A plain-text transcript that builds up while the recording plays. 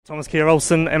Thomas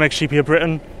Kjær-Olsen, MXGP of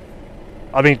Britain.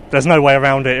 I mean, there's no way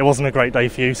around it. It wasn't a great day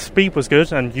for you. Speed was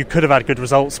good, and you could have had good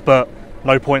results, but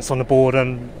no points on the board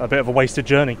and a bit of a wasted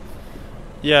journey.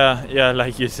 Yeah,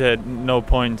 like you said, no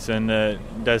points, and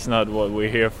that's not what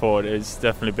we're here for. It's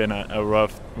definitely been a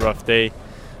rough day.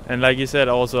 And like you said,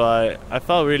 also, I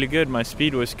felt really good. My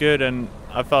speed was good, and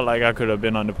I felt like I could have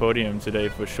been on the podium today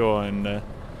for sure. And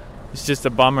it's just a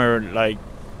bummer, like,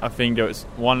 I think there was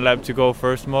one lap to go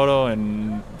first moto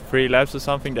and 3 laps or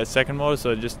something that second moto.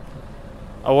 So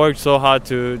I worked so hard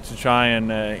to try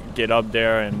and get up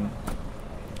there, and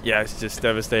yeah, it's just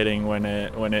devastating when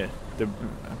it's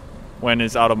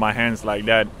out of my hands like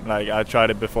that. Like, I tried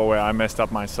it before where I messed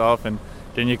up myself, and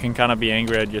then you can kind of be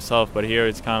angry at yourself. But here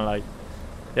it's kind of like,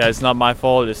 yeah, it's not my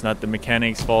fault. It's not the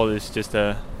mechanic's fault. It's just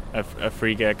a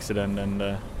freak accident, and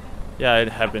yeah, it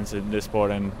happens in this sport.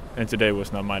 And today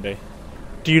was not my day.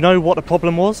 Do you know what the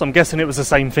problem was? I'm guessing it was the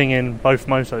same thing in both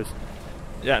motos.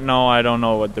 Yeah, no, I don't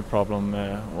know what the problem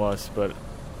was, but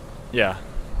yeah,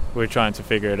 we're trying to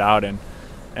figure it out,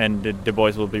 and the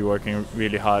boys will be working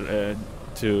really hard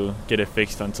to get it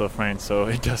fixed until France, so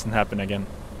it doesn't happen again.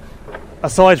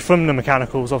 Aside from the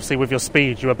mechanicals, obviously with your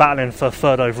speed, you were battling for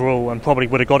third overall and probably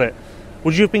would have got it.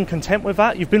 Would you have been content with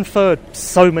that? You've been third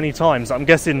so many times. I'm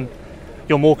guessing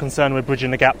you're more concerned with bridging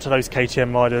the gap to those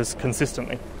KTM riders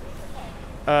consistently.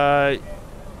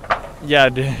 Yeah,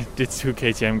 the 2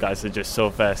 KTM guys are just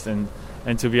so fast, and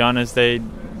to be honest, they're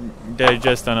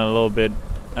just on a little bit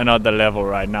another level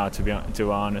right now. To be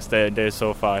honest, they're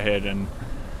so far ahead, and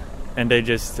they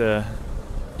just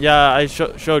I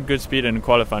showed good speed in the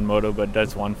qualifying moto, but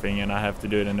that's one thing, and I have to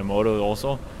do it in the moto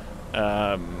also.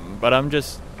 But I'm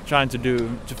just trying to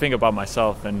think about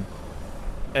myself, and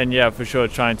yeah, for sure,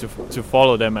 trying to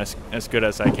follow them as good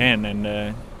as I can,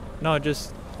 and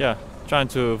trying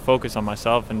to focus on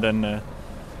myself, and then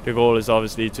the goal is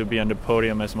obviously to be on the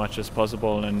podium as much as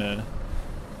possible, and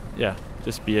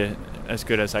just be as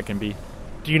good as I can be.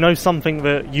 Do you know something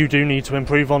that you do need to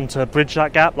improve on to bridge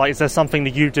that gap? Like, is there something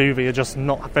that you do that you're just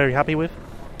not very happy with?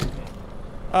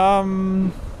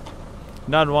 Not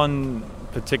one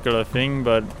particular thing,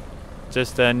 but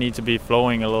just need to be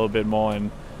flowing a little bit more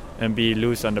and be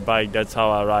loose on the bike. That's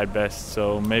how I ride best.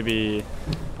 So maybe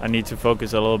I need to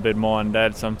focus a little bit more on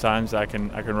that. Sometimes I can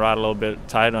ride a little bit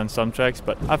tight on some tracks,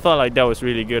 but I felt like that was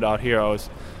really good out here. I was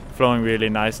flowing really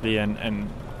nicely and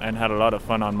had a lot of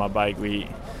fun on my bike. We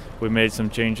made some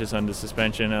changes on the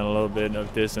suspension and a little bit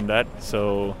of this and that,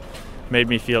 so made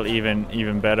me feel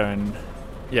even better, and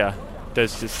yeah,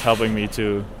 that's just helping me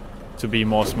to be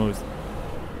more smooth.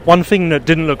 One thing that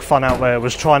didn't look fun out there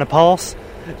was trying to pass.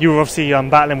 You were obviously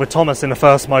battling with Thomas in the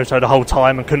first moto the whole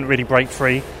time and couldn't really break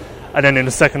free, and then in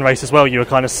the second race as well you were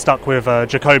kind of stuck with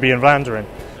Jacobi and Vandoren.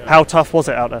 How tough was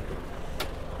it out there?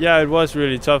 Yeah, it was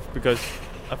really tough, because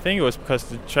I think it was because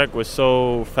the track was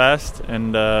so fast,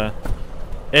 and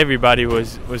everybody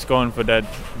was going for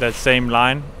that same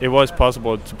line. It was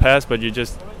possible to pass, but you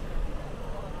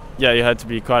had to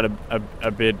be quite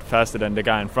a bit faster than the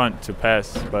guy in front to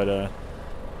pass. But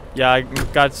I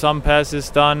got some passes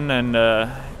done, and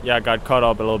I got caught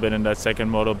up a little bit in that second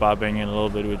moto, bobbing in a little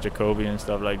bit with Jacobi and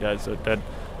stuff like that. So that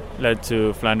led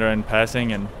to Flandern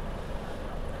passing, and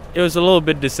it was a little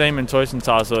bit the same in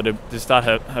Teussenthal. So the start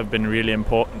have been really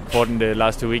important the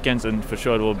last 2 weekends, and for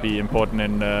sure it will be important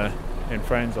in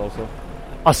France also.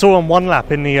 I saw on one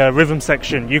lap in the rhythm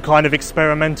section you kind of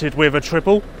experimented with a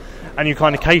triple, and you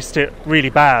kind of cased it really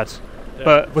bad. Yeah.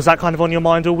 But was that kind of on your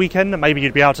mind all weekend, that maybe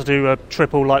you'd be able to do a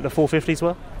triple like the 450s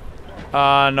were?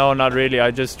 No, not really.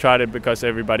 I just tried it because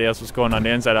everybody else was going on the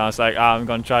inside. I was like, I'm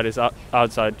going to try this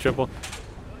outside triple.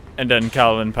 And then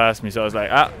Calvin passed me, so I was like,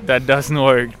 that doesn't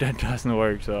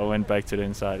work. So I went back to the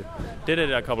inside. Did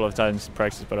it a couple of times in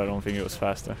practice, but I don't think it was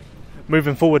faster.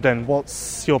 Moving forward then,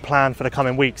 what's your plan for the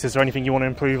coming weeks? Is there anything you want to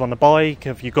improve on the bike?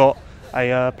 Have you got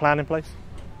a plan in place?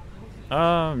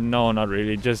 No, not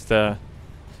really. Just go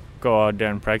out there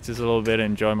and practice a little bit,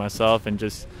 enjoy myself, and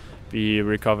just be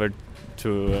recovered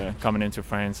to coming into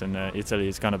France and Italy.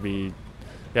 It's going to be,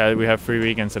 we have 3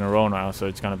 weekends in a row now, so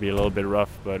it's going to be a little bit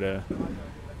rough. But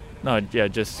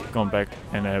just going back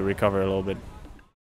and recover a little bit.